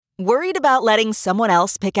Worried about letting someone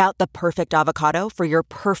else pick out the perfect avocado for your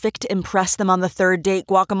perfect impress them on the third date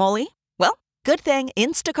guacamole? Well, good thing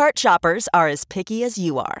Instacart shoppers are as picky as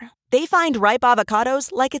you are. They find ripe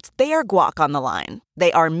avocados like it's their guac on the line.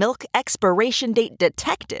 They are milk expiration date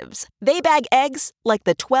detectives. They bag eggs like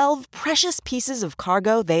the 12 precious pieces of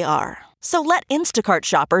cargo they are. So let Instacart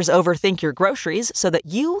shoppers overthink your groceries so that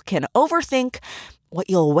you can overthink what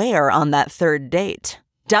you'll wear on that third date.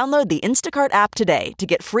 Download the Instacart app today to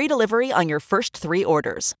get free delivery on your first 3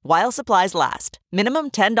 orders, while supplies last.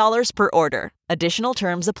 Minimum $10 per order. Additional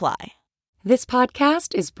terms apply. This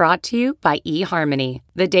podcast is brought to you by eHarmony,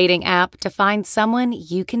 the dating app to find someone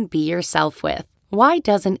you can be yourself with. Why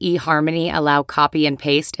doesn't eHarmony allow copy and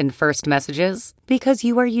paste in first messages? Because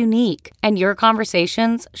you are unique, and your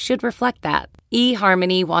conversations should reflect that.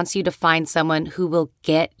 eHarmony wants you to find someone who will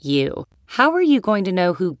get you. How are you going to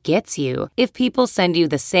know who gets you if people send you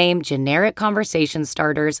the same generic conversation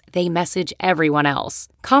starters they message everyone else?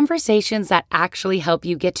 Conversations that actually help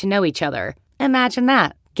you get to know each other. Imagine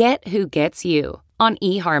that. Get who gets you on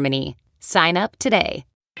eHarmony. Sign up today.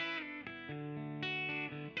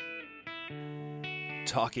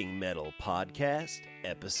 Talking Metal Podcast,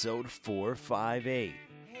 episode 458.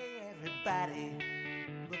 Hey everybody,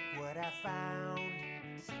 look what I found.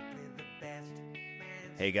 Simply the best.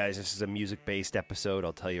 Hey guys, this is a music-based episode.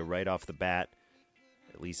 I'll tell you right off the bat.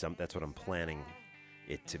 At least that's what I'm planning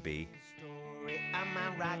it to be.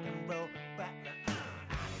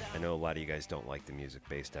 I know a lot of you guys don't like the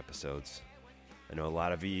music-based episodes. I know a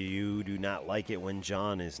lot of you do not like it when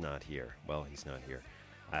John is not here. Well, he's not here.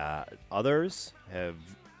 Others have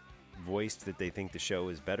voiced that they think the show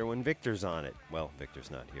is better when Victor's on it. Well,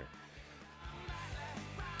 Victor's not here.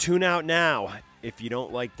 Tune out now if you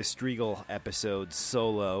don't like the Striegel episodes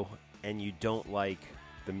solo and you don't like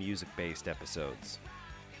the music-based episodes.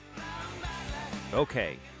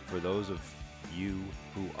 Okay, for those of you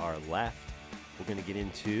who are left, we're going to get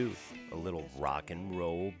into a little rock and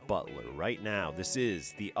roll Butler right now. This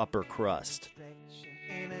is the Upper Crust.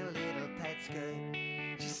 In a little tight skirt.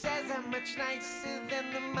 She says I'm much nicer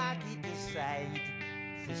than the market decide.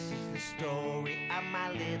 This is the story of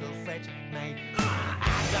my little French maid.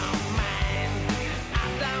 I don't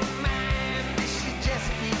mind, she just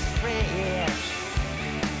be fresh.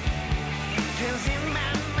 'Cause in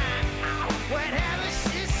my mind, whatever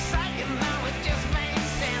she's saying, now it just makes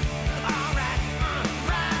sense. Alright,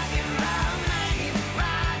 rock and roll night,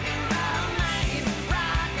 rock and roll night,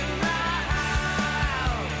 rock and roll.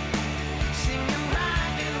 Singing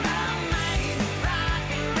rock and roll night, rock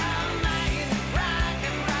and roll night, rock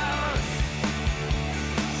and roll.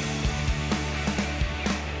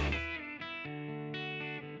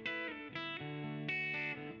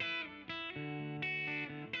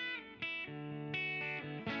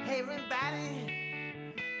 Hey everybody,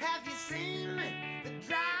 have you seen the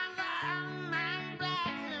driver of my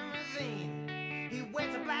black limousine? He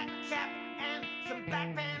wears a black cap and some black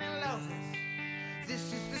panty loafers. This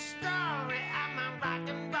is the story of my rock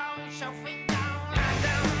and roll chauffeur down. I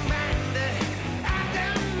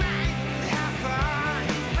don't mind how far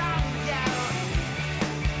he runs out.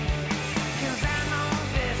 'Cause I know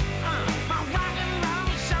this, my rock and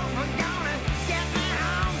roll chauffeur gonna get me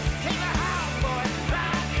home. Take me home, boy.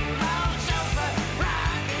 Rock and roll chauffeur,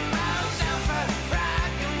 rock and roll chauffeur,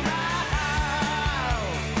 rock and roll.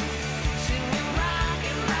 Singing rock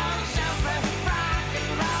and roll chauffeur, rock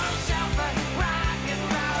and roll chauffeur, rock and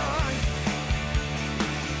roll.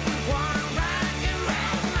 Wanna rock and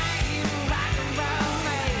roll, mate, rock and roll,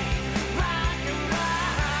 mate, rock and roll.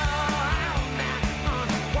 Now,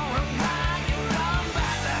 wanna rock and roll,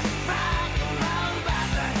 brother, rock and roll,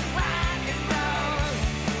 brother, rock and roll.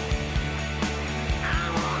 I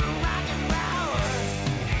wanna rock and roll.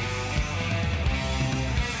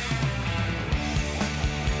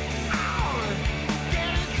 I wanna get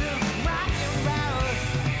into rock and roll.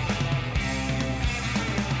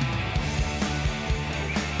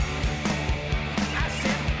 I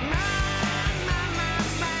said, man,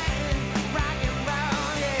 rock and roll,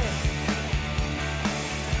 yeah.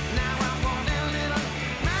 Now I want a little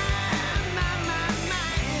man,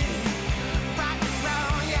 rock and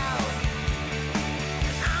roll, yo.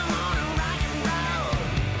 I wanna rock and roll.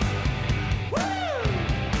 Woo!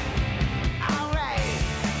 All right,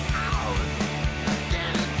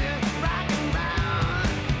 get into rock and roll.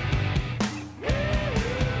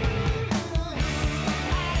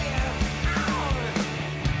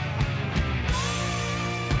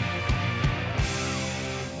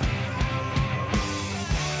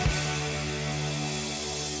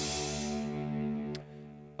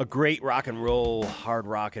 A great rock and roll, hard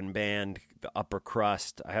rockin' band, the Upper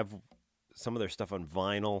Crust. I have some of their stuff on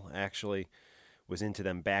vinyl, actually. Was into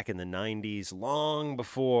them back in the 90s, long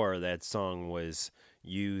before that song was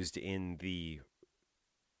used in the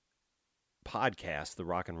podcast, The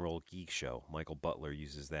Rock and Roll Geek Show. Michael Butler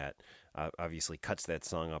uses that, obviously cuts that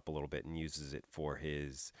song up a little bit and uses it for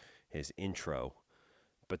his intro.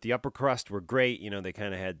 But the Upper Crust were great. You know, they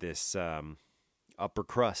kind of had this upper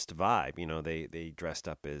crust vibe. You know, they dressed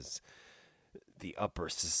up as the upper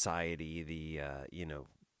society, the,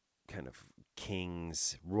 kind of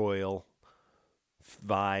kings, royal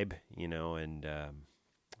vibe, and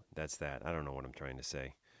that's that. I don't know what I'm trying to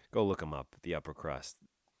say. Go look them up, the Upper Crust.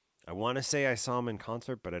 I want to say I saw them in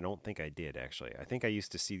concert, but I don't think I did, actually. I think I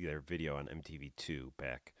used to see their video on MTV2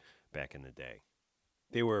 back in the day.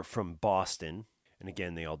 They were from Boston, and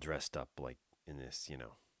again, they all dressed up like in this,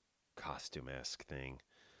 costume-esque thing.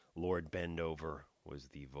 Lord Bendover was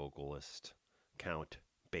the vocalist. Count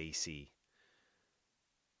Basie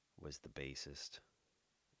was the bassist.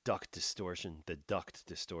 The Duct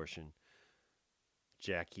Distortion.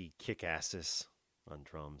 Jackie Kickassis on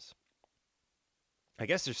drums. I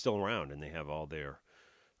guess they're still around, and they have all their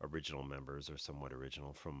original members, or somewhat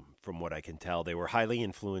original, from what I can tell. They were highly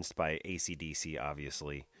influenced by AC/DC,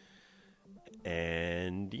 obviously.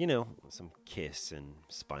 And, some Kiss and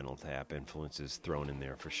Spinal Tap influences thrown in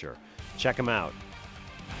there for sure. Check them out.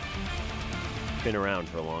 Been around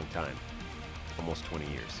for a long time. Almost 20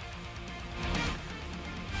 years.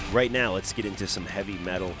 Right now, let's get into some heavy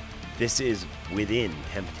metal. This is Within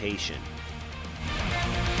Temptation.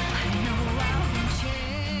 I know I won't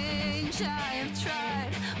change. I have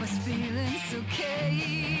tried. Was feeling so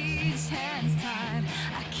caged, hands tied.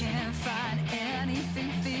 I can't find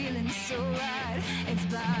anything feeling so right. It's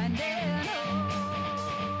blinding.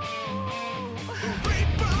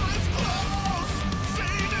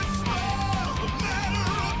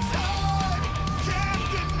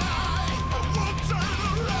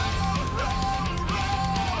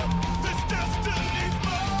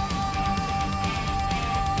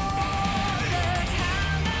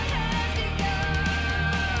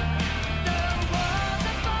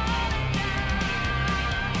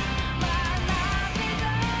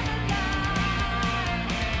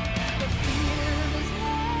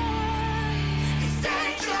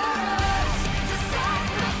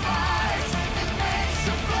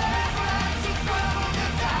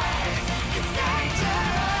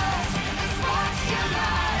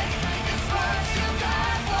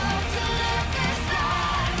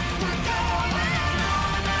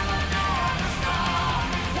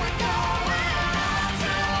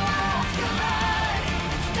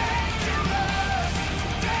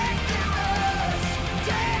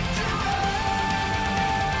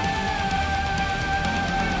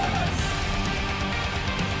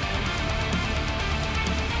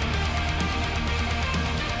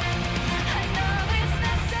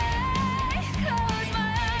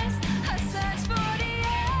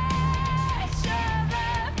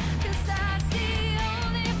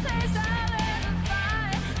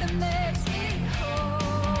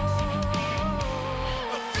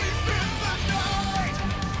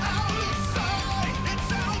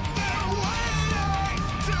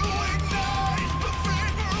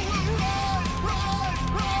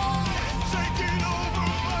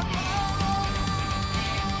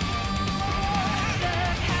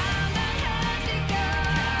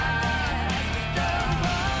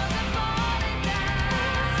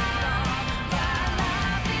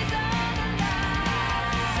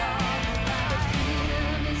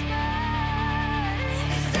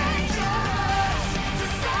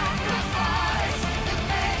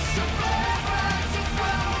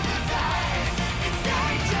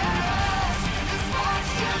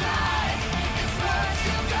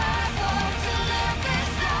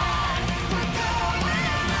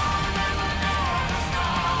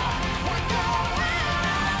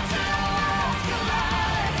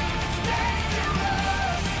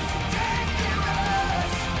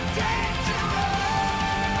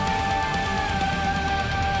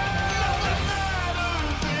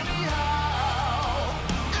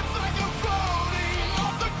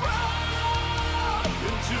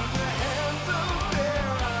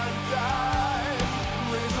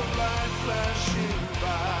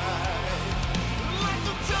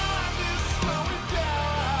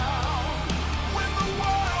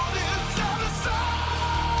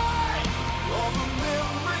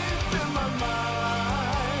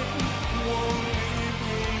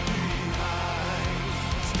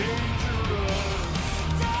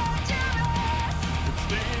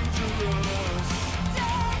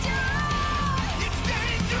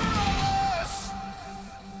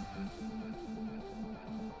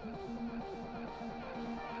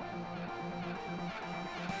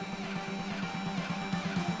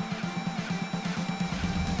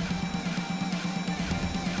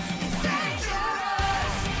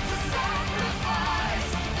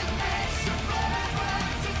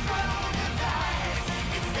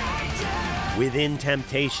 Within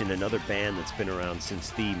Temptation, another band that's been around since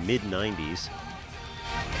the mid-90s.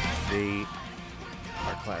 They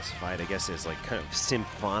are classified, I guess, as like kind of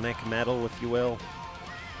symphonic metal, if you will.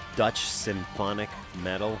 Dutch symphonic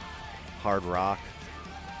metal, hard rock.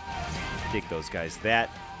 Dig those guys. That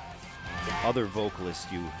other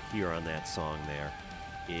vocalist you hear on that song there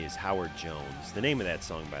is Howard Jones. The name of that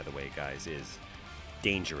song, by the way, guys, is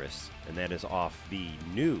Dangerous, and that is off the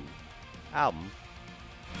new album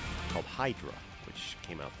called Hydra, which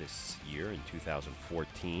came out this year in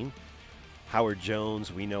 2014. Howard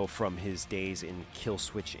Jones, we know from his days in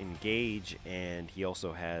Killswitch Engage, and he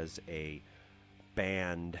also has a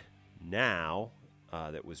band now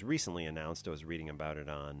that was recently announced. I was reading about it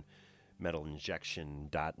on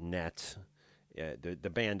metalinjection.net. The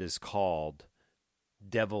band is called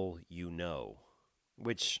Devil You Know,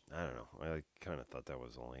 which, I don't know, I kind of thought that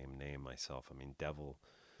was a lame name myself. I mean, Devil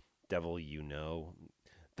You Know,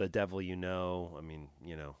 the Devil You Know, I mean,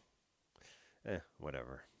 you know,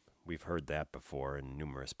 whatever. We've heard that before in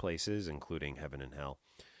numerous places, including Heaven and Hell.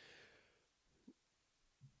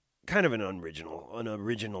 Kind of an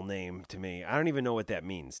original name to me. I don't even know what that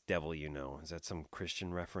means, Devil You Know. Is that some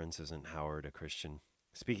Christian reference? Isn't Howard a Christian?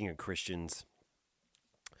 Speaking of Christians,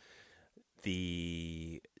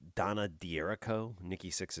 the Donna D'Erico,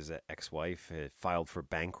 Nikki Sixx's ex-wife, had filed for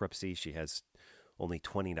bankruptcy. She has only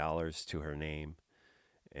 $20 to her name.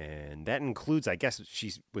 And that includes, I guess,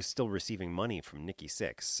 she was still receiving money from Nikki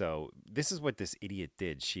Sixx. So this is what this idiot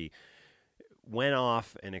did. She went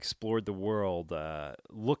off and explored the world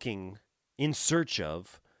looking in search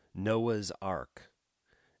of Noah's Ark.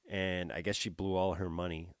 And I guess she blew all her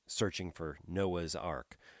money searching for Noah's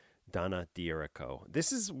Ark. Donna D'Erico.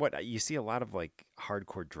 This is what you see a lot of, like,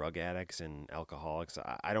 hardcore drug addicts and alcoholics.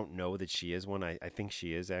 I don't know that she is one. I think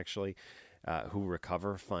she is, actually. Who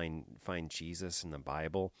recover, find Jesus in the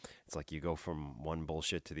Bible. It's like you go from one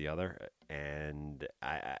bullshit to the other, and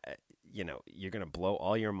you're gonna blow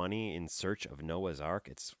all your money in search of Noah's Ark.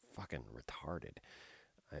 It's fucking retarded.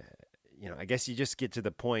 I guess you just get to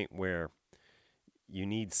the point where you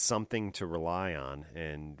need something to rely on,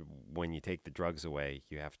 and when you take the drugs away,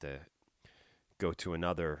 you have to go to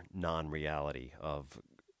another non-reality of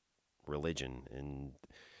religion. And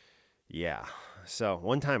yeah, so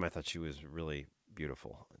one time I thought she was really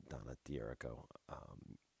beautiful, Donna D'Erico.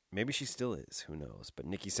 Maybe she still is, who knows? But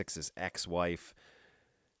Nikki Sixx's ex-wife,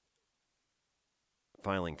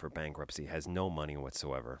 filing for bankruptcy, has no money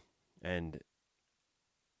whatsoever. And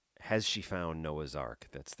has she found Noah's Ark?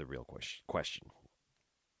 That's the real question.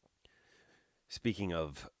 Speaking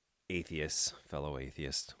of atheists, fellow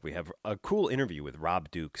atheists, we have a cool interview with Rob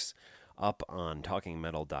Dukes up on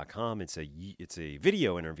TalkingMetal.com. It's a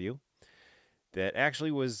video interview that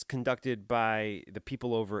actually was conducted by the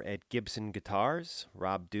people over at Gibson Guitars.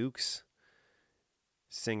 Rob Dukes,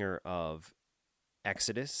 singer of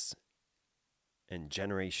Exodus and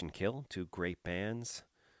Generation Kill, two great bands.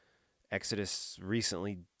 Exodus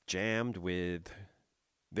recently jammed with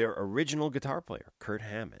their original guitar player, Kirk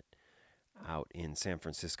Hammett, out in San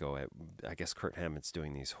Francisco. I guess Kirk Hammett's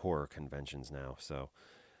doing these horror conventions now, so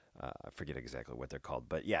I forget exactly what they're called.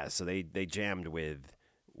 But yeah, so they jammed with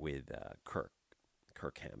Kirk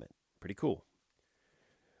Hammett. Pretty cool.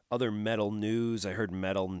 Other metal news, I heard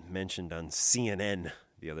metal mentioned on CNN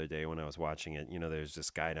the other day when I was watching it. There's this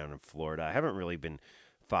guy down in Florida. I haven't really been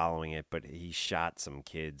following it, but he shot some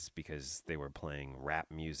kids because they were playing rap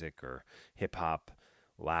music or hip-hop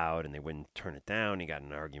loud, and they wouldn't turn it down. He got in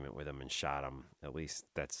an argument with them and shot him. At least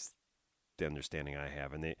that's the understanding I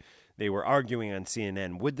have. And they were arguing on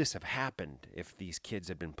CNN, would this have happened if these kids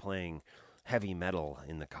had been playing heavy metal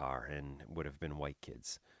in the car and would have been white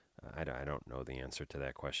kids? I don't know the answer to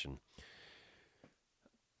that question.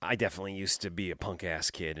 I definitely used to be a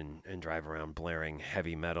punk-ass kid and drive around blaring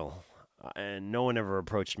heavy metal, and no one ever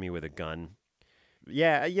approached me with a gun.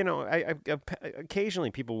 Yeah, I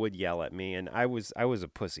occasionally people would yell at me, and I was a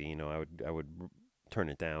pussy. I would turn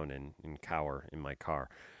it down and cower in my car.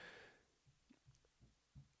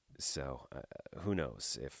 So who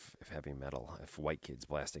knows if white kids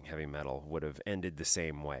blasting heavy metal would have ended the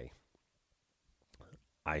same way.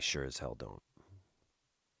 I sure as hell don't.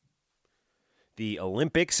 The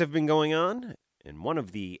Olympics have been going on, and one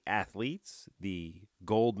of the athletes, the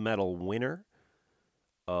gold medal winner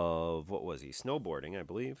of, what was he, snowboarding, I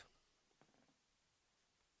believe.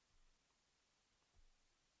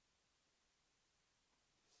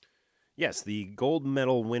 Yes, the gold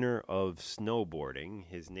medal winner of snowboarding.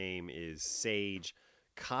 His name is Sage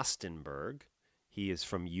Kostenberg. He is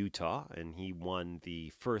from Utah, and he won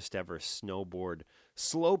the first ever snowboard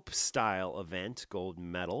slope style event gold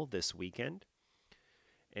medal this weekend.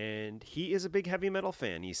 And he is a big heavy metal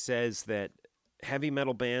fan. He says that heavy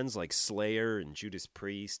metal bands like Slayer and Judas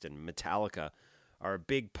Priest and Metallica are a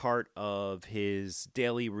big part of his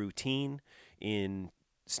daily routine in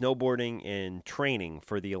snowboarding and training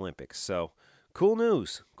for the Olympics. So, cool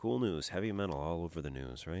news. Cool news. Heavy metal all over the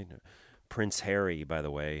news, right? Prince Harry, by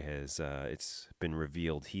the way, has it's been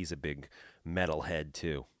revealed he's a big metalhead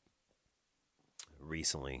too.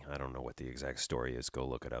 Recently, I don't know what the exact story is. Go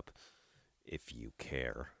look it up if you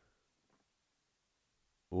care.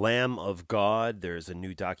 Lamb of God. There's a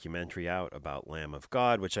new documentary out about Lamb of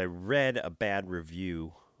God, which I read a bad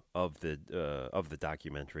review of the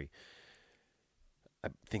documentary. I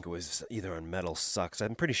think it was either on Metal Sucks.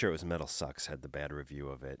 I'm pretty sure it was Metal Sucks had the bad review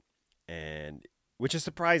of it, and which is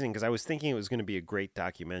surprising because I was thinking it was going to be a great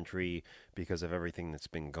documentary because of everything that's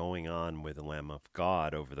been going on with the Lamb of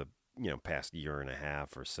God over the past year and a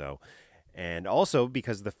half or so. And also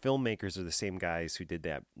because the filmmakers are the same guys who did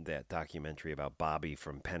that documentary about Bobby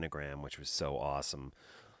from Pentagram, which was so awesome.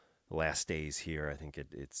 Last Days Here, I think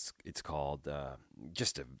it's called.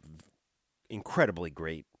 Just a incredibly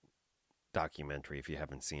great documentary if you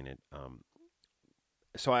haven't seen it.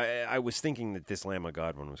 So I was thinking that this Lamb of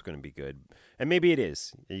God one was going to be good, and maybe it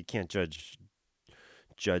is. You can't judge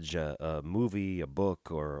a movie, a book,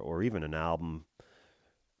 or even an album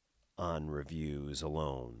on reviews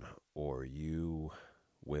alone, or you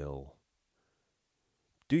will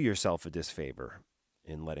do yourself a disfavor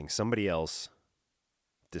in letting somebody else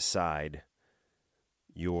decide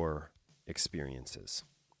your experiences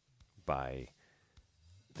by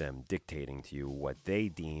them dictating to you what they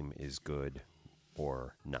deem is good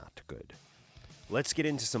or not good. Let's get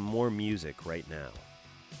into some more music right now.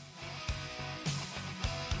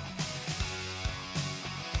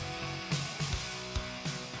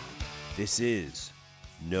 This is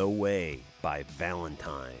No Way by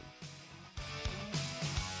Valentine.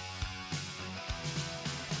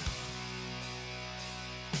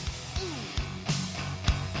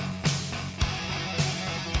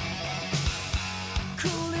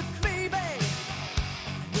 Cool it, baby.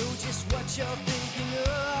 Know just what you're thinking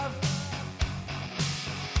of.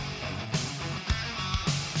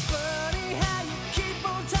 Funny how you keep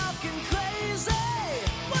on talking crazy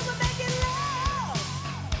when we're making love.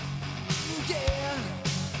 Yeah.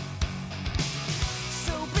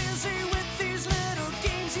 So busy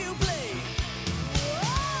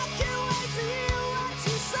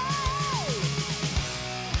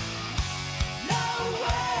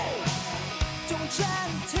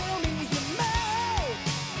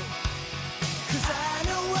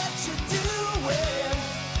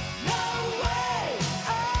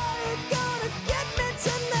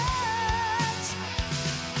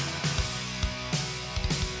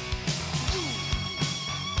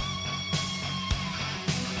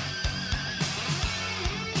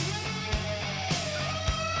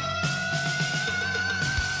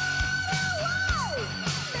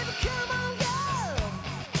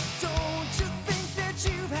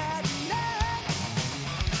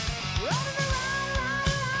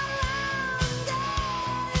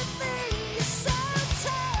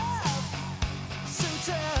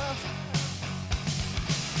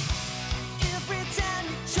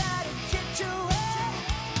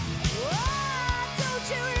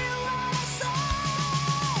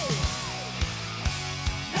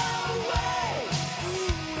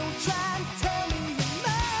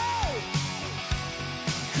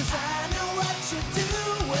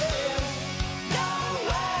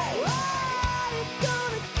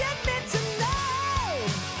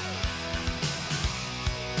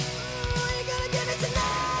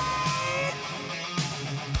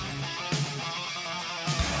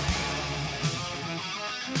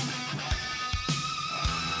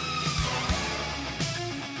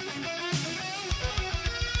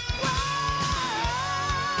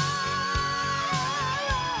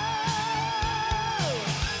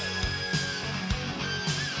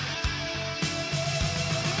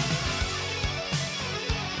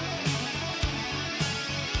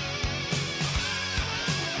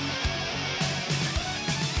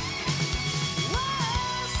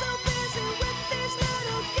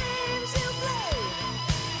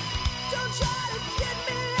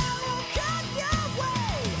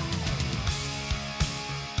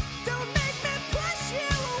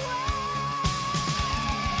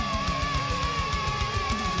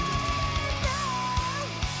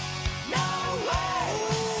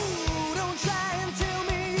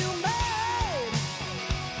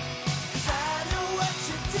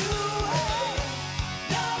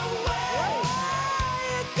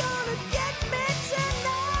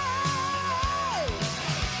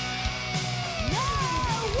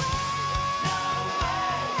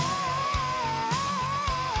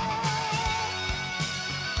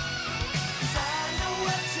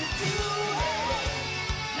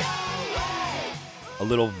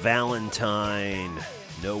little Valentine.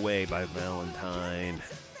 No Way by Valentine.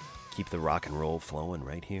 Keep the rock and roll flowing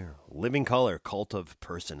right here. Living Color, Cult of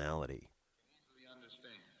Personality.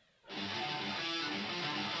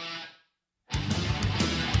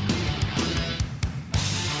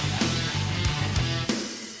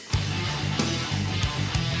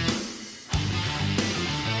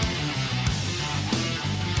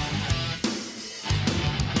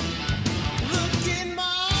 Look in my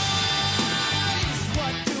eyes,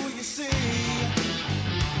 what do you see?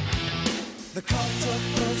 The cult of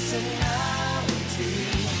personality.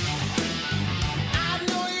 I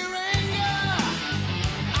know your anger,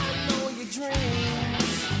 I know your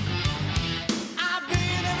dreams. I've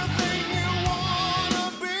been everything you wanna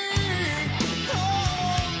be. Oh,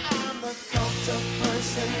 I'm the cult of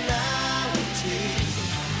personality.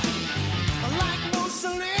 Like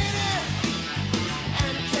Mussolini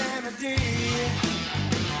and Kennedy,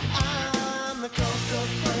 I'm the cult of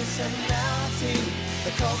personality,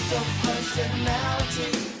 the cult of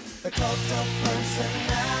personality, the cult of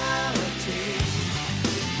personality.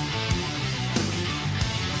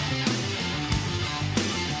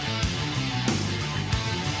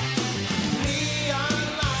 Neon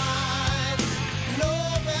lights,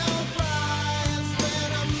 Nobel Prize, when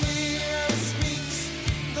a mirror speaks,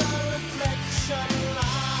 the reflection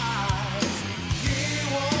lies. You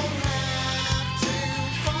won't have to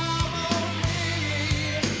follow me,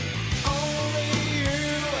 only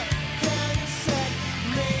you can set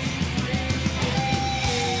me free.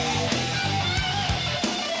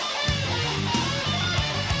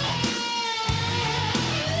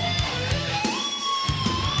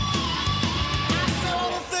 I saw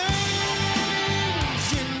the things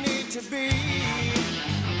you need to be.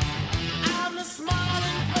 I'm the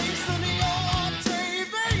smiling face on your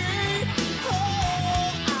TV. Oh,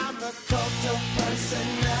 I'm the cult of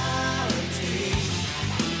personality.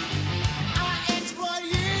 I exploit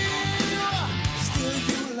you, still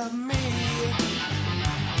you love me.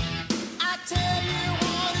 I tell you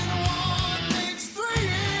 1 and 1 makes 3.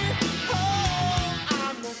 Oh,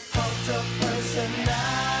 I'm the cult of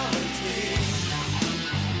personality.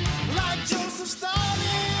 Like Joseph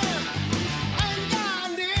Stalin and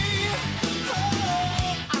Gandhi.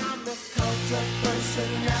 Oh, I'm the cult of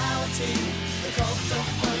personality. The cult of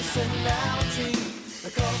personality. The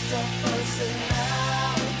cult of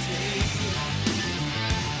personality.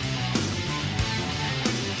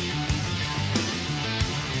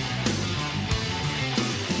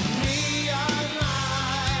 Neon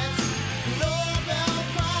lights, Nobel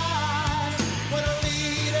Prize. When a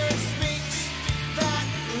leader speaks, that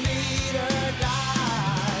leader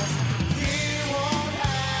dies. You won't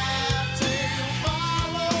have to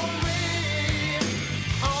follow me,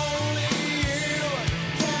 only you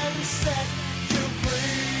can set you free.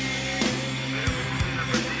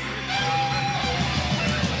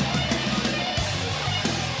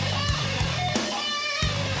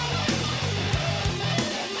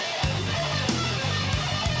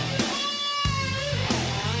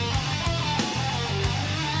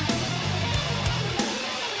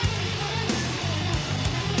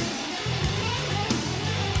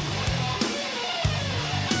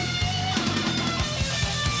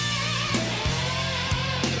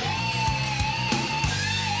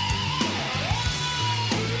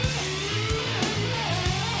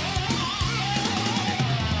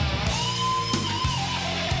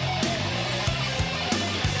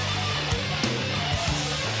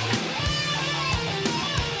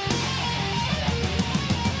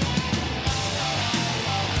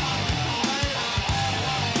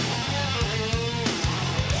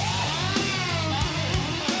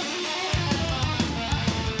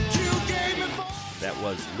 That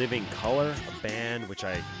was Living Color, a band which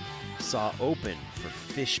I saw open for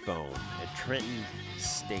Fishbone at Trenton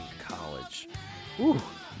State College. Whew,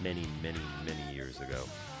 many, many, many years ago.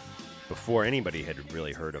 Before anybody had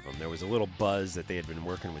really heard of them. There was a little buzz that they had been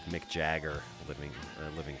working with Mick Jagger,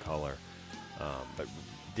 Living Color, but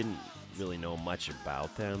didn't really know much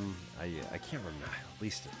about them. I can't remember, at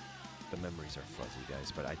least the memories are fuzzy,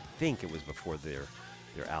 guys, but I think it was before their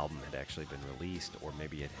album had actually been released, or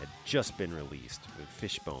maybe it had just been released, with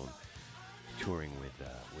Fishbone touring with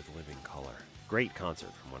Living Color. Great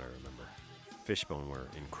concert from what I remember. Fishbone were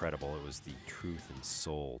incredible. It was the Truth and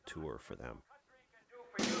Soul tour for them.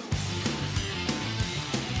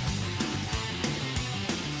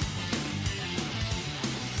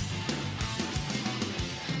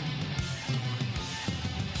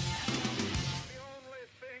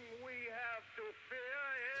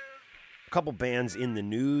 A couple bands in the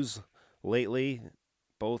news lately,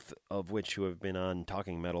 both of which who have been on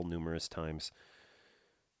Talking Metal numerous times.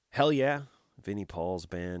 Hell Yeah Vinnie Paul's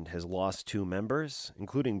band, has lost 2 members,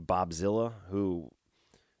 including Bobzilla, who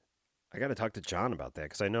I got to talk to John about that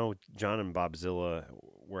because I know John and Bobzilla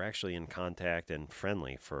were actually in contact and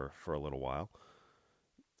friendly for a little while.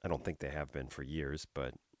 I don't think they have been for years,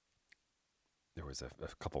 but there was a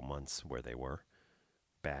couple months where they were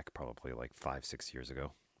back probably like 5-6 years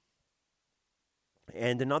ago.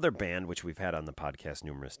 And another band, which we've had on the podcast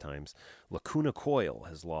numerous times, Lacuna Coil,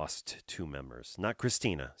 has lost 2 members. Not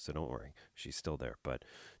Christina, so don't worry. She's still there, but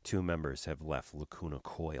 2 members have left Lacuna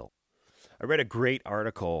Coil. I read a great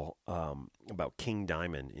article about King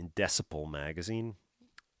Diamond in Decibel magazine.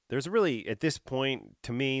 There's really, at this point,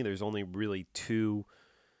 to me, there's only really 2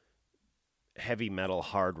 heavy metal,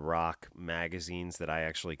 hard rock magazines that I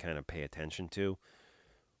actually kind of pay attention to.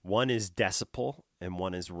 One is Decibel, and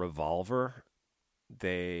one is Revolver.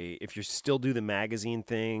 If you still do the magazine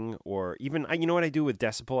thing, or even, you know what I do with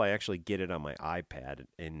Decibel? I actually get it on my iPad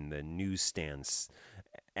in the newsstands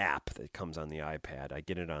app that comes on the iPad. I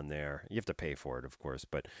get it on there. You have to pay for it, of course,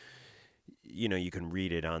 but you know, you can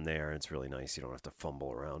read it on there. It's really nice. You don't have to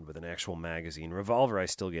fumble around with an actual magazine. Revolver I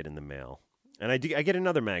still get in the mail. And I get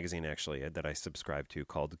another magazine, actually, that I subscribe to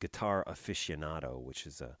called Guitar Aficionado, which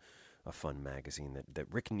is a fun magazine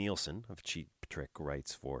that Rick Nielsen of Cheap Trick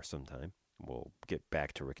writes for sometime. We'll get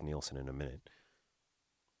back to Rick Nielsen in a minute.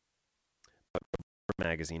 But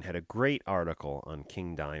magazine had a great article on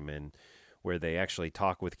King Diamond where they actually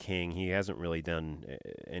talk with King. He hasn't really done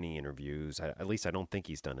any interviews. At least I don't think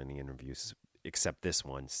he's done any interviews except this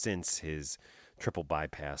one since his triple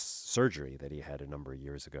bypass surgery that he had a number of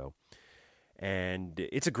years ago. And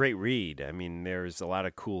it's a great read. I mean, there's a lot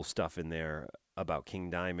of cool stuff in there about King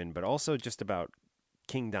Diamond, but also just about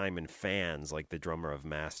King Diamond fans, like the drummer of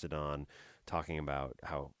Mastodon, talking about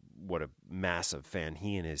what a massive fan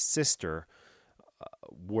he and his sister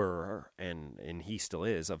were, and he still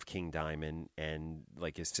is, of King Diamond. And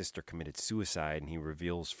like his sister committed suicide, and he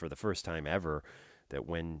reveals for the first time ever that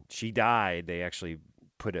when she died, they actually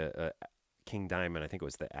put a King Diamond, I think it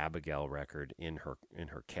was the Abigail record, in her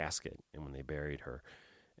casket, and when they buried her.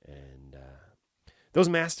 And those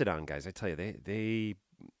Mastodon guys, I tell you, they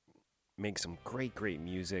make some great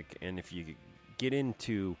music, and if you get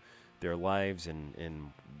into their lives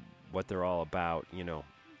and what they're all about, you know,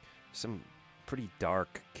 some pretty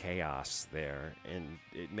dark chaos there, and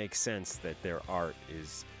it makes sense that their art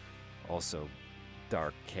is also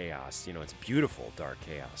dark chaos. You know, it's beautiful dark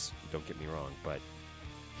chaos, don't get me wrong, but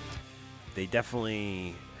they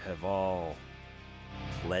definitely have all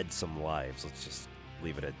led some lives. Let's just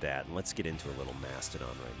leave it at that, and let's get into a little Mastodon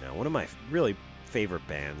right now. One of my really favorite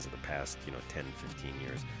bands of the past, 10, 15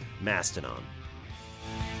 years, Mastodon.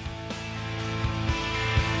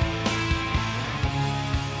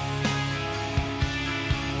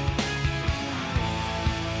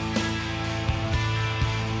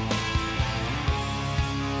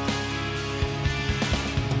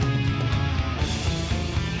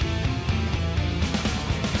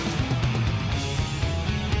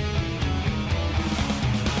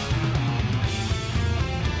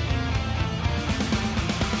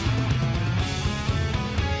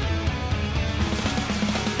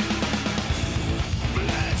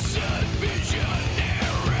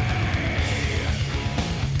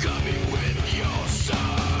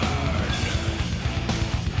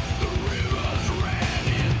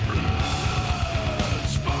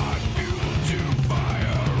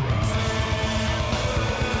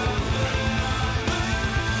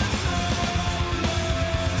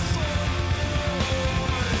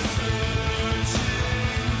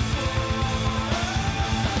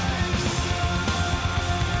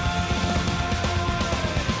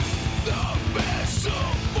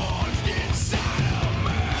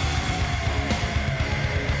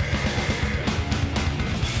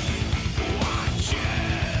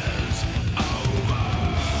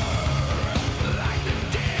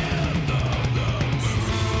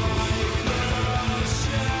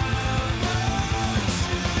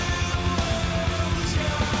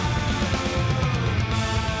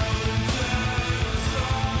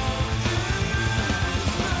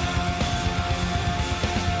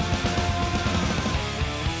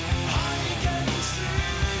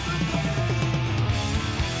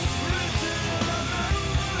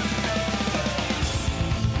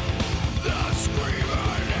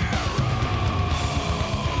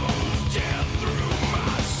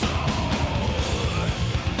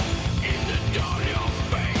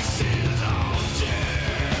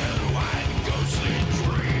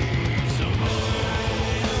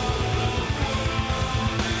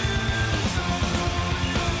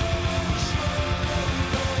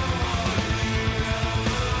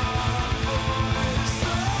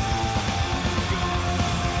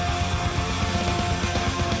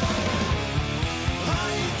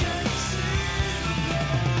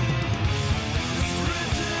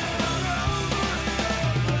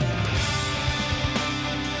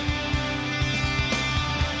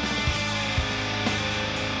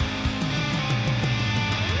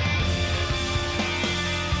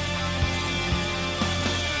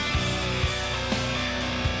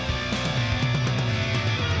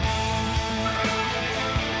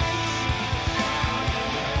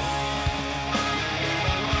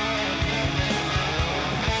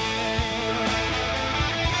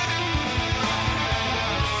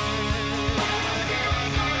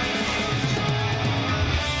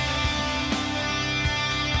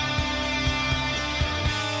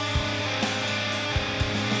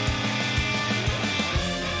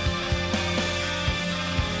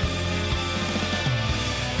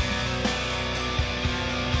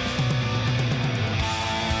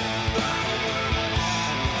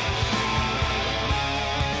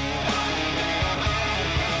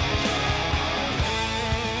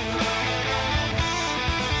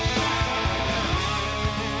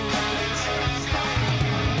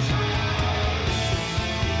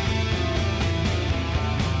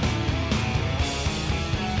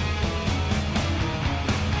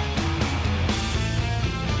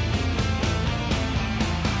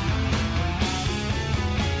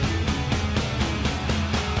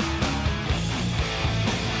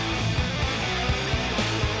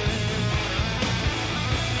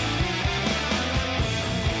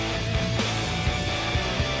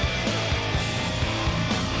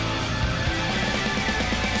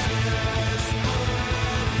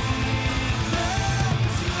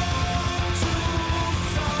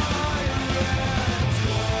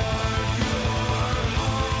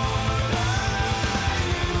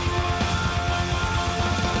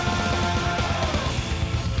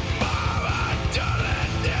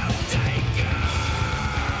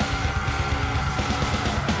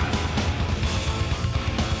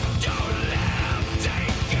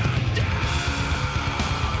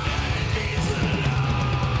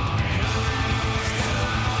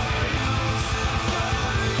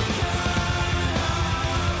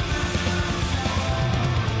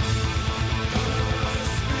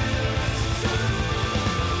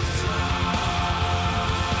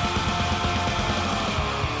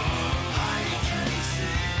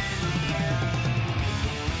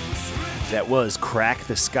 That was Crack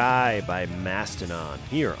the Sky by Mastodon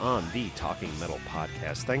here on the Talking Metal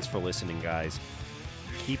Podcast. Thanks for listening, guys.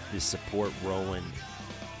 Keep the support rolling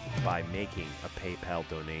by making a PayPal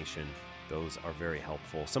donation. Those are very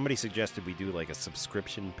helpful. Somebody suggested we do like a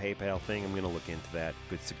subscription PayPal thing. I'm going to look into that.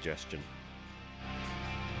 Good suggestion.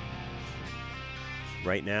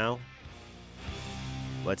 Right now,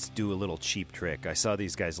 let's do a little Cheap Trick. I saw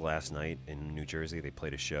these guys last night in New Jersey. They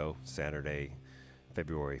played a show Saturday,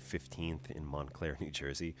 February 15th in Montclair, New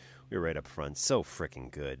Jersey. We were right up front. So freaking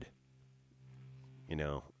good. You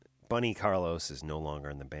know, Bunny Carlos is no longer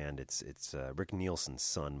in the band. It's Rick Nielsen's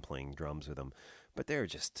son playing drums with him. But they're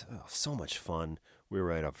just so much fun. We were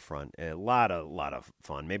right up front. A lot of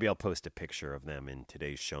fun. Maybe I'll post a picture of them in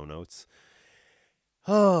today's show notes.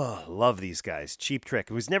 Oh, love these guys. Cheap Trick.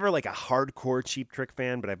 I was never like a hardcore Cheap Trick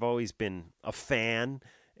fan, but I've always been a fan.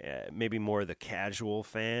 Maybe more the casual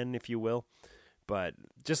fan, if you will. But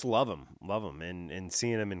just love them. And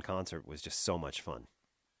seeing them in concert was just so much fun.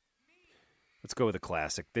 Let's go with a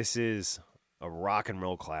classic. This is a rock and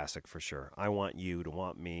roll classic for sure. I Want You to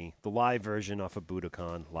Want Me. The live version off of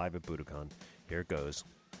Budokan, live at Budokan. Here it goes.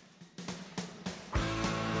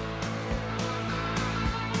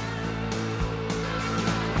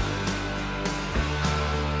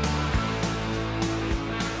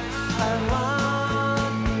 I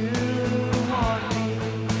want you to want me.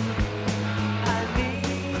 I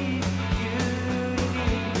need you to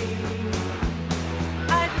need me.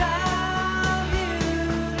 I love you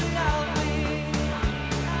to love me.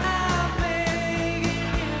 I'm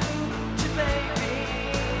begging you to make me.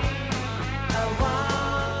 I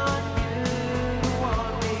want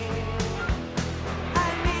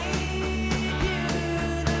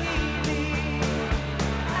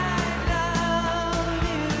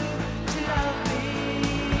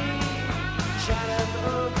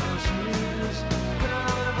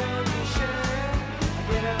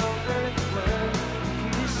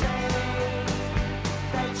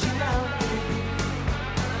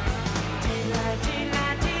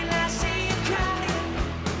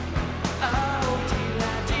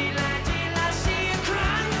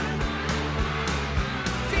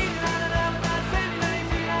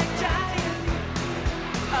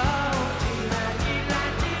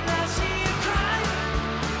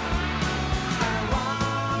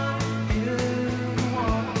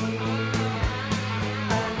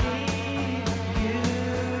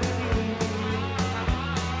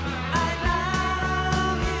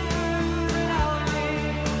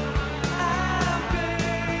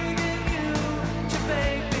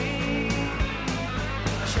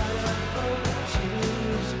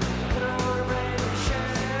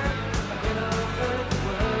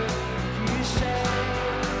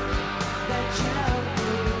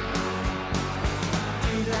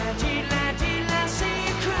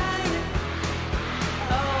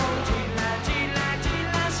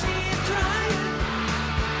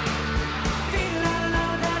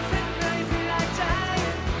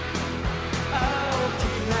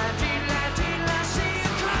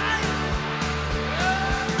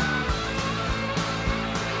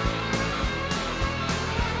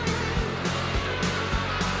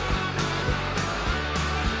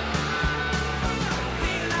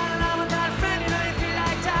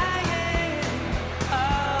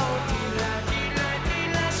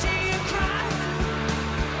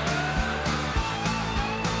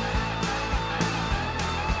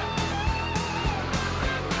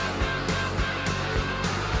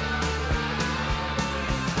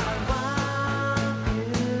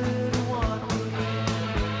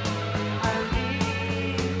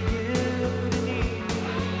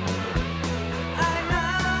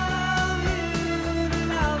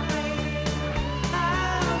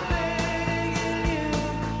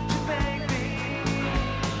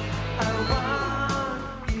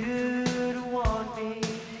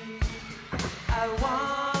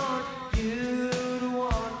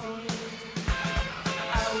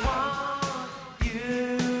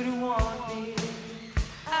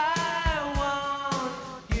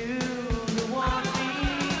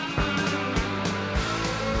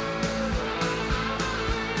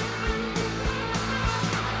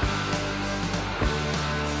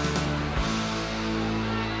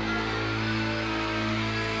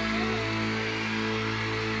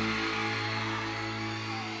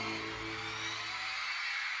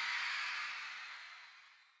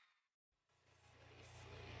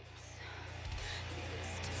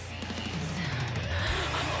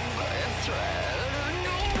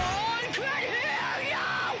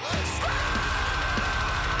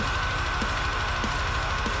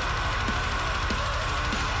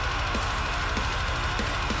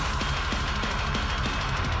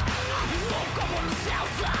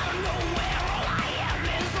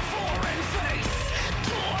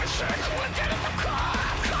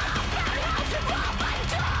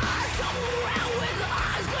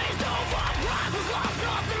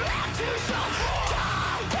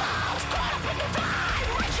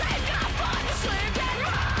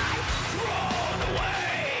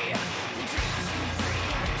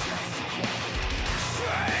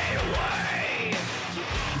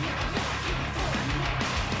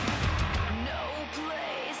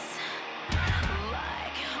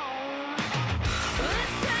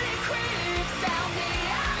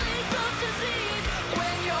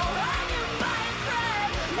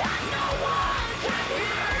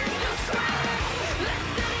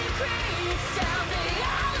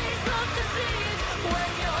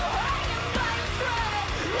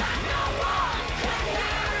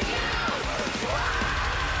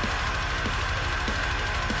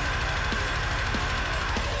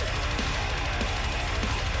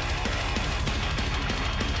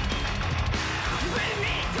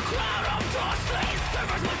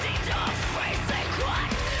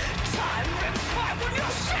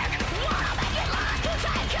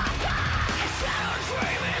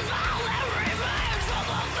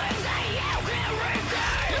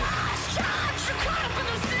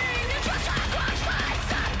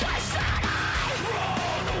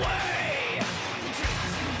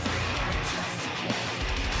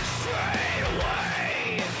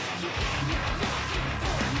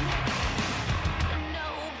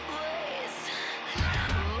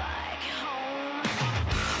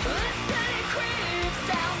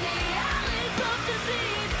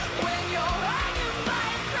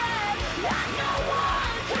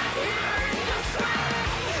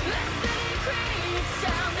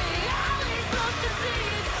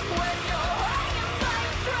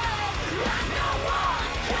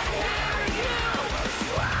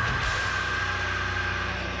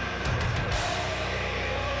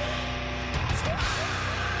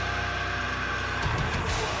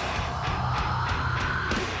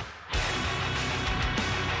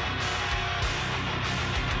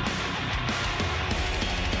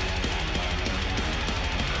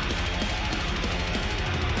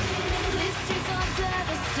These streets are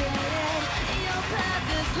devastated. Your path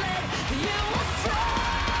is lit. You will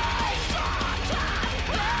stray sometime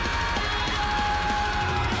better.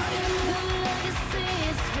 The legacy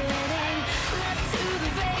is fading, left to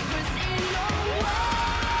the vagrants in your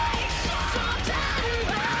wake. Sometime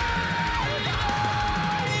better.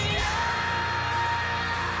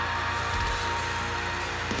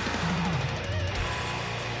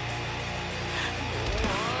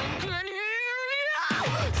 One can hear you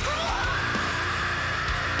cry.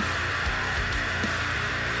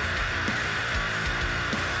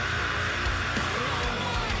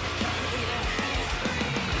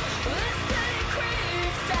 The city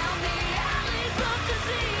creeps down the alleys of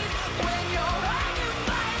disease. When you're hanging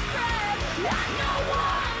by a thread, and no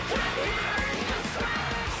one can hear you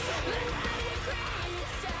scream. The city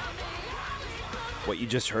creeps down the alleys of What you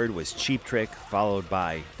just heard was Cheap Trick, followed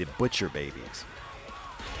by the Butcher Babies.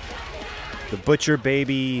 The Butcher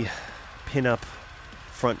Baby pinup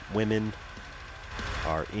front women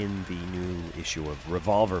are in the new issue of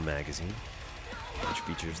Revolver magazine, which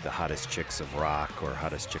features the hottest chicks of rock or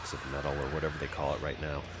hottest chicks of metal or whatever they call it right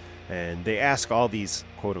now. And they ask all these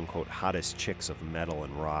quote-unquote hottest chicks of metal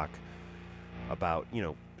and rock about,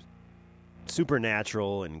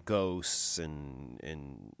 supernatural and ghosts and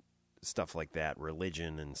stuff like that,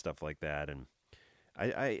 religion and stuff like that. And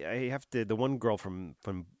I have to, the one girl from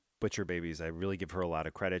Butcher Babies, I really give her a lot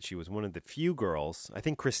of credit. She was one of the few girls, I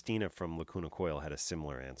think Christina from Lacuna Coil had a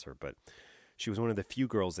similar answer, but she was one of the few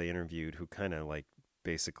girls they interviewed who kind of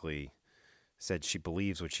basically said she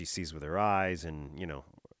believes what she sees with her eyes, and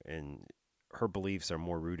and her beliefs are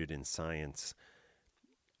more rooted in science.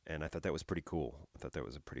 And I thought that was pretty cool. I thought that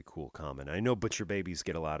was a pretty cool comment. I know Butcher Babies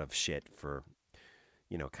get a lot of shit for,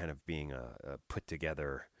 kind of being a put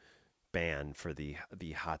together band for the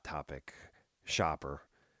Hot Topic shopper.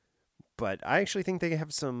 But I actually think they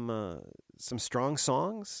have some strong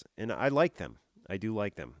songs, and I like them. I do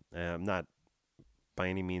like them. I'm not by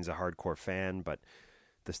any means a hardcore fan, but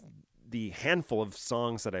the handful of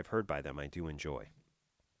songs that I've heard by them, I do enjoy.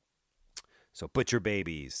 So Butcher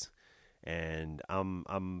Babies, and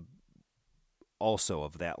I'm also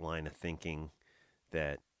of that line of thinking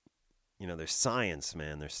that there's science,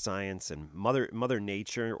 man. There's science and Mother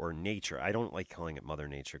Nature or nature. I don't like calling it Mother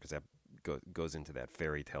Nature because that goes into that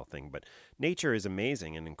fairy tale thing. But nature is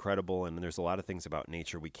amazing and incredible, and there's a lot of things about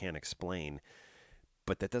nature we can't explain.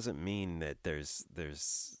 But that doesn't mean that there's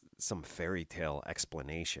some fairy tale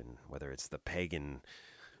explanation, whether it's the pagan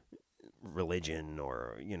religion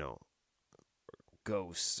or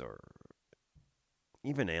ghosts or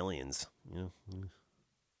even aliens.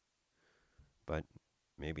 But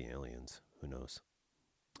maybe aliens. Who knows?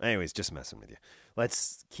 Anyways, just messing with you.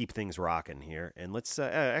 Let's keep things rocking here. And let's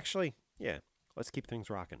let's keep things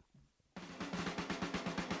rocking.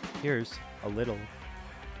 Here's a little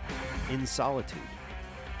In Solitude.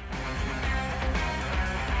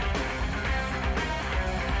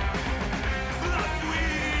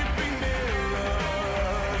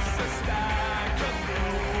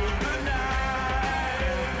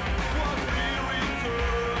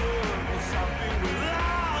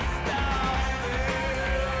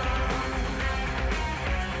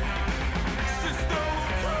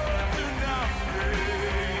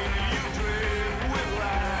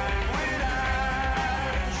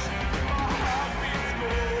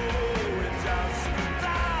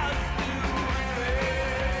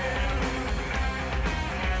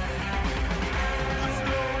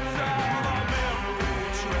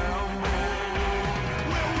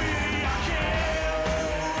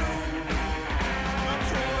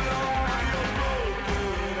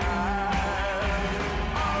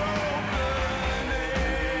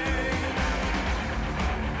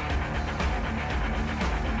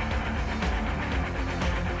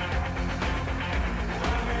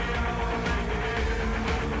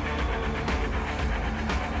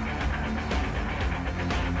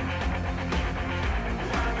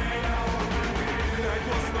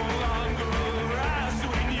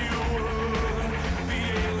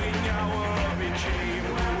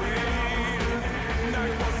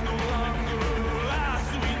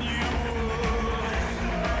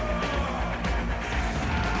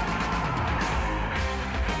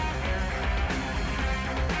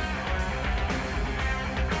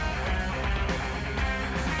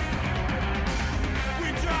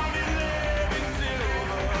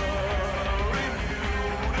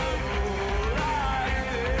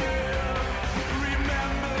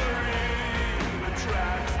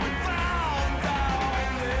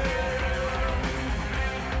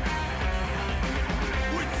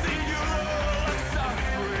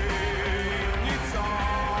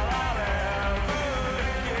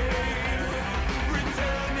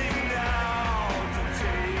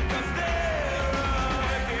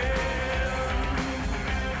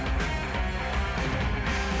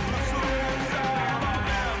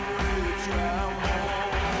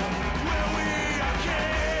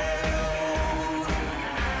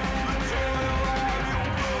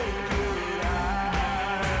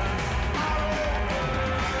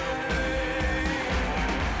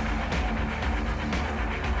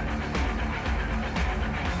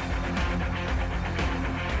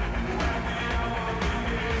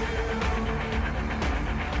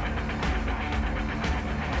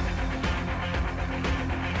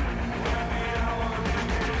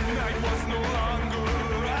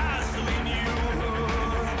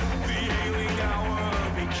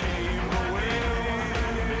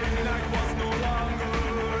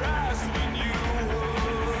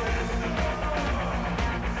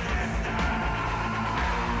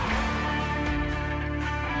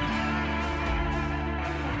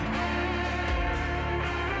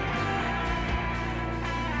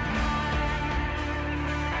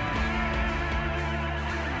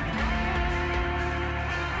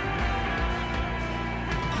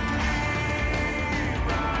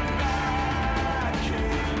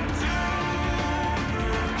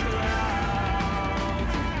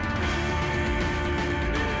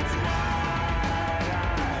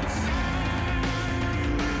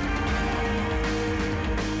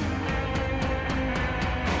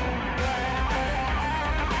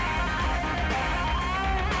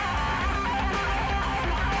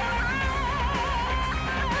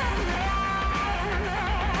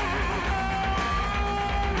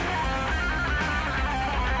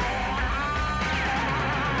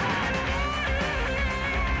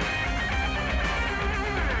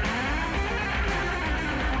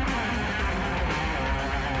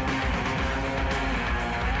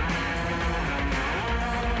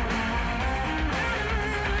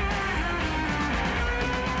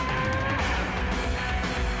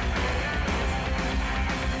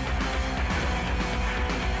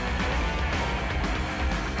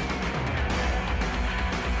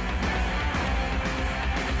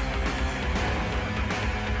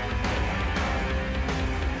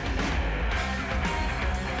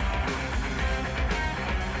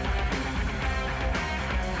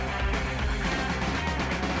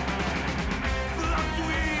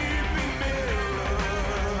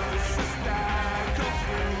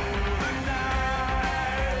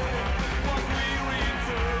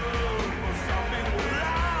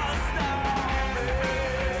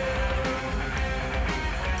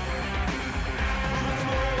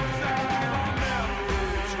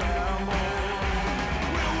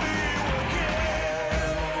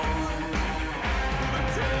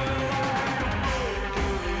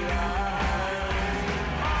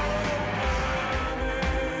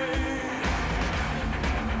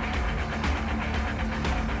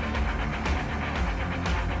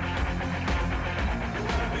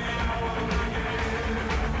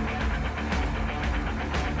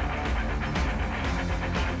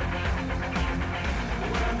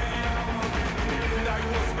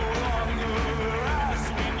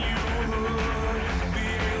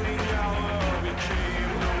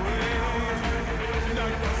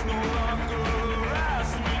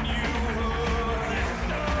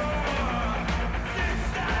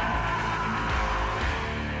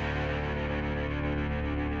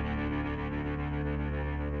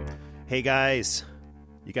 Hey guys,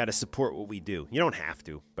 you got to support what we do. You don't have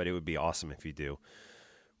to, but it would be awesome if you do.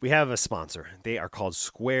 We have a sponsor. They are called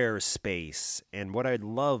Squarespace. And what I'd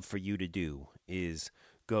love for you to do is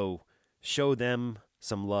go show them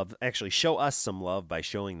some love. Actually, show us some love by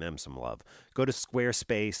showing them some love. Go to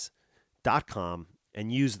squarespace.com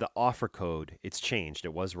and use the offer code. It's changed.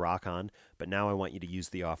 It was Rock On, but now I want you to use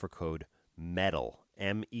the offer code METAL,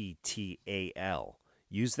 METAL.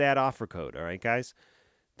 Use that offer code, all right, guys?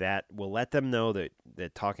 That will let them know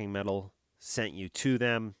that Talking Metal sent you to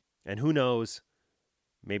them. And who knows,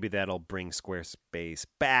 maybe that'll bring Squarespace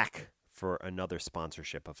back for another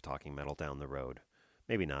sponsorship of Talking Metal down the road.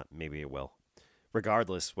 Maybe not. Maybe it will.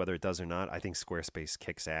 Regardless, whether it does or not, I think Squarespace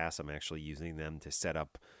kicks ass. I'm actually using them to set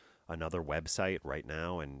up another website right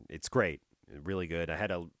now, and it's great. Really good. I had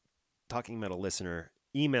a Talking Metal listener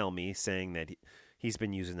email me saying that he's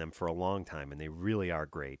been using them for a long time, and they really are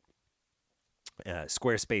great.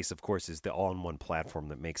 Squarespace, of course, is the all-in-one platform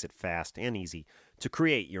that makes it fast and easy to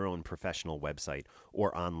create your own professional website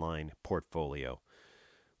or online portfolio.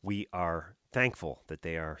 We are thankful that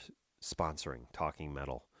they are sponsoring Talking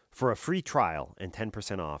Metal. For a free trial and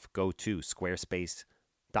 10% off, go to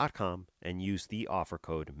squarespace.com and use the offer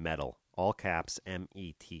code METAL, all caps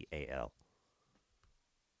METAL.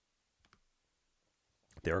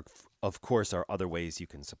 There, of course, are other ways you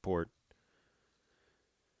can support,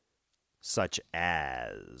 such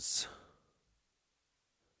as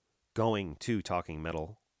going to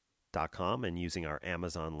talkingmetal.com and using our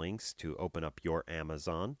Amazon links to open up your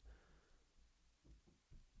Amazon.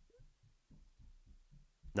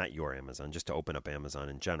 Not your Amazon, just to open up Amazon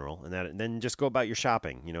in general. And then just go about your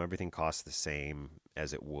shopping. You know, everything costs the same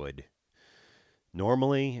as it would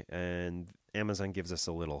normally, and Amazon gives us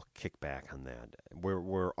a little kickback on that.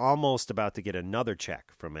 We're almost about to get another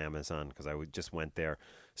check from Amazon because I just went there.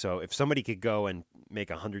 So if somebody could go and make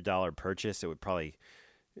a $100 purchase, it would probably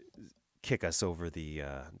kick us over the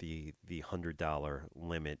 $100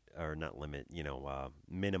 limit, or not limit,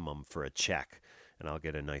 minimum for a check, and I'll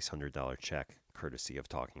get a nice $100 check courtesy of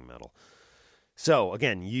Talking Metal. So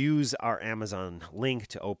again, use our Amazon link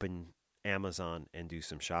to open Amazon and do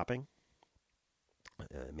some shopping.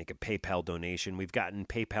 Make a PayPal donation. We've gotten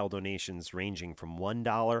PayPal donations ranging from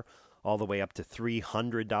 $1 all the way up to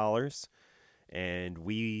 $300, and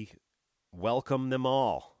we welcome them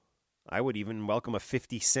all. I would even welcome a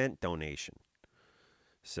 50-cent donation.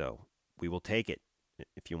 So we will take it.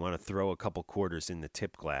 If you want to throw a couple quarters in the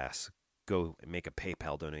tip glass, go and make a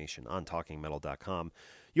PayPal donation on TalkingMetal.com.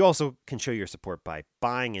 You also can show your support by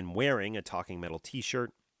buying and wearing a Talking Metal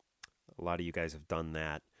t-shirt. A lot of you guys have done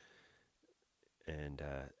that. And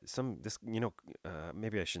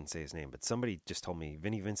maybe I shouldn't say his name, but somebody just told me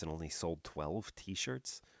Vinnie Vincent only sold 12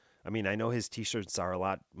 t-shirts. I mean, I know his t-shirts are a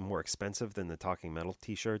lot more expensive than the Talking Metal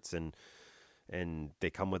t-shirts, and they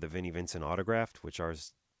come with a Vinnie Vincent autograph, which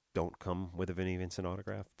ours don't come with a Vinnie Vincent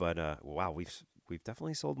autograph. But wow, we've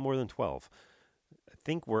definitely sold more than 12. I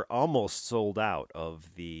think we're almost sold out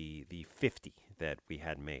of the 50 that we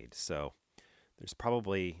had made. So there's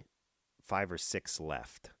probably 5 or 6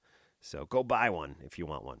 left. So go buy one if you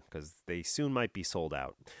want one, because they soon might be sold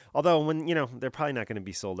out. Although, they're probably not going to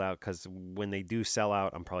be sold out, because when they do sell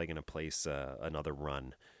out, I'm probably going to place another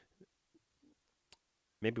run.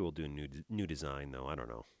 Maybe we'll do new design, though. I don't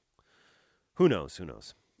know. Who knows?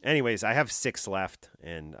 Anyways, I have 6 left,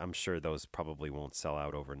 and I'm sure those probably won't sell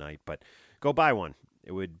out overnight. But go buy one.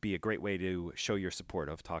 It would be a great way to show your support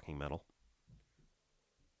of Talking Metal.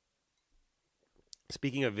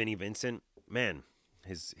 Speaking of Vinnie Vincent, man,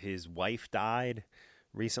 his wife died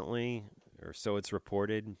recently, or so it's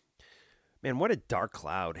reported. Man, what a dark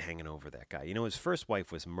cloud hanging over that guy. His first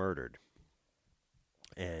wife was murdered,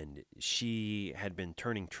 and she had been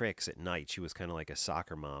turning tricks at night. She was kind of like a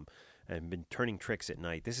soccer mom, and been turning tricks at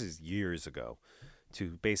night. This is years ago,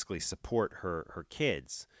 to basically support her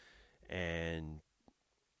kids. And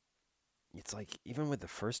it's like, even with the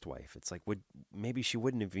first wife, it's like, maybe she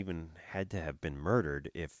wouldn't have even had to have been murdered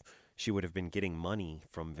if she would have been getting money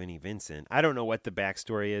from Vinnie Vincent. I don't know what the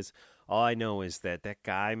backstory is. All I know is that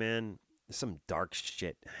guy, man, there's some dark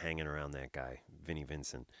shit hanging around that guy, Vinnie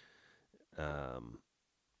Vincent.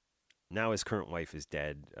 Now his current wife is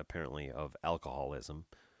dead, apparently of alcoholism.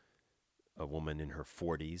 A woman in her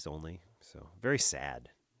 40s only. So very sad,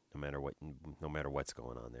 no matter what's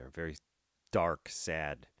going on there. Very dark,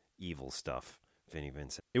 sad, evil stuff. Vinnie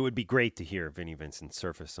Vincent. It would be great to hear Vinnie Vincent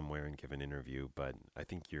surface somewhere and give an interview, but I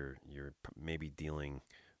think you're maybe dealing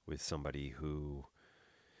with somebody who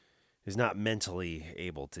is not mentally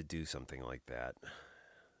able to do something like that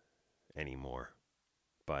anymore.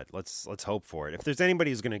 but let's hope for it. If there's anybody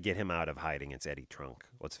who's going to get him out of hiding, it's Eddie Trunk.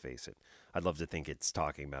 Let's face it. I'd love to think it's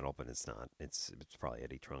Talking Metal, but it's not. It's probably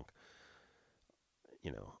Eddie Trunk.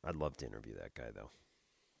 You know, I'd love to interview that guy, though.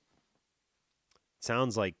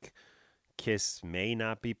 Sounds like Kiss may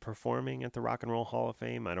not be performing at the Rock and Roll Hall of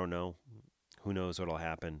Fame. I don't know. Who knows what'll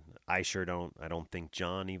happen? I sure don't. I don't think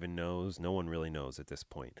John even knows. No one really knows at this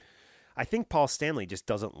point. I think Paul Stanley just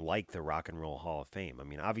doesn't like the Rock and Roll Hall of Fame. I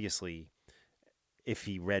mean, obviously, if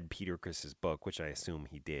he read Peter Criss's book, which I assume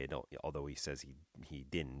he did, although he says he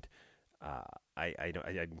didn't,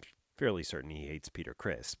 I'm fairly certain he hates Peter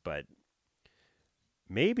Criss. But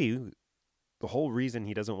maybe the whole reason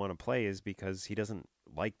he doesn't want to play is because he doesn't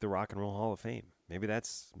like the Rock and Roll Hall of Fame. Maybe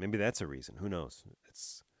that's a reason. Who knows?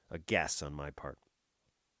 It's a guess on my part.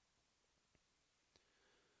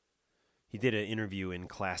 He did an interview in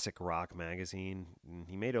Classic Rock magazine, and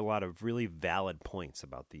he made a lot of really valid points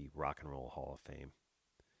about the Rock and Roll Hall of Fame.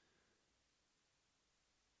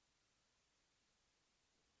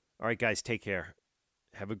 All right, guys, take care.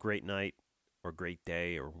 Have a great night or great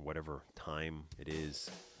day or whatever time it is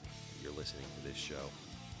you're listening to this show.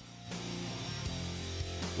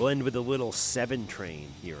 We'll end with a little Seven Train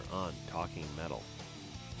here on Talking Metal.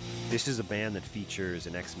 This is a band that features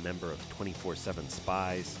an ex-member of 24/7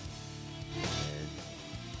 Spies. And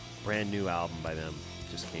brand new album by them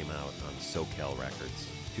just came out on SoCal Records,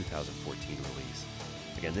 2014 release.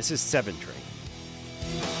 Again, this is Seven Train.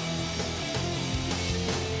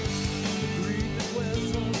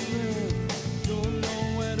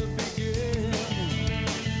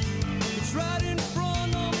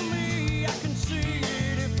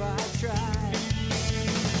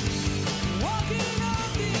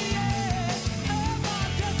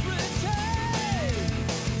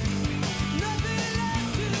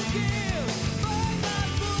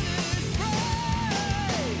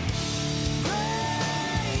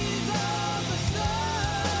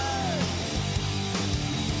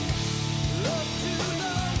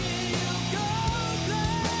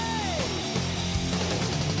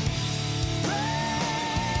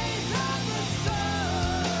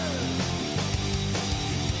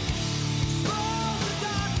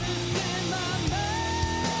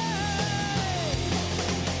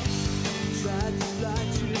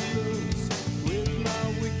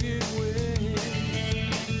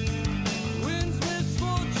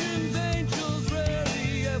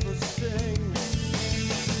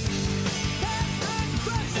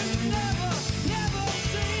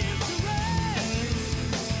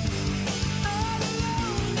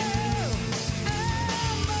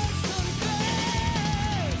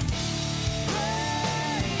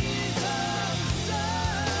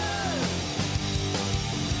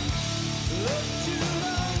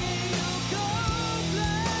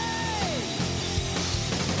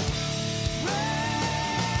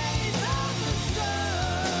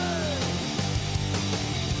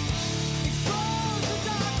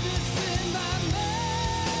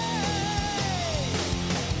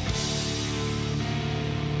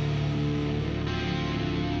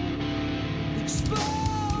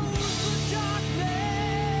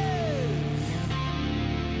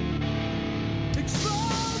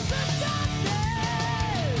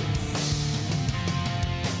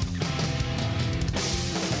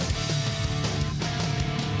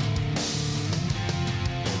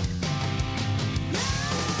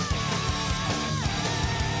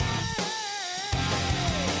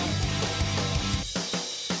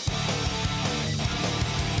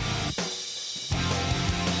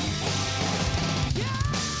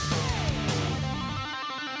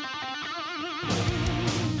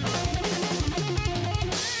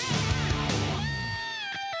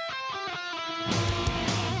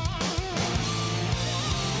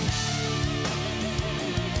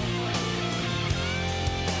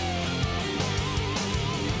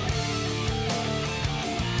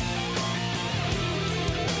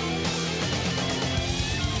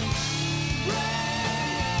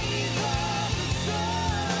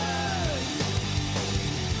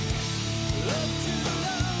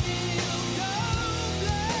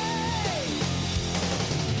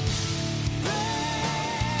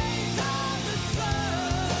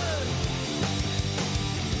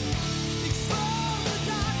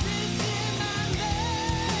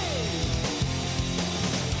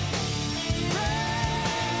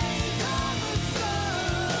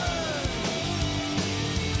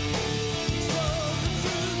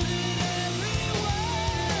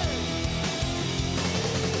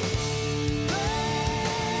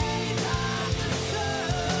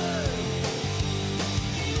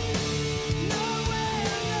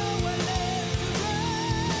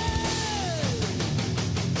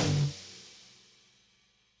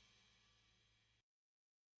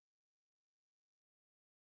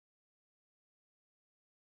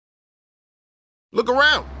 Look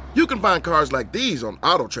around. You can find cars like these on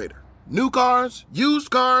AutoTrader. New cars, used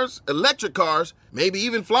cars, electric cars, maybe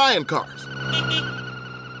even flying cars.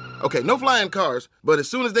 Okay, no flying cars, but as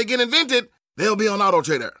soon as they get invented, they'll be on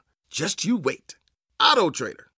AutoTrader. Just you wait. AutoTrader.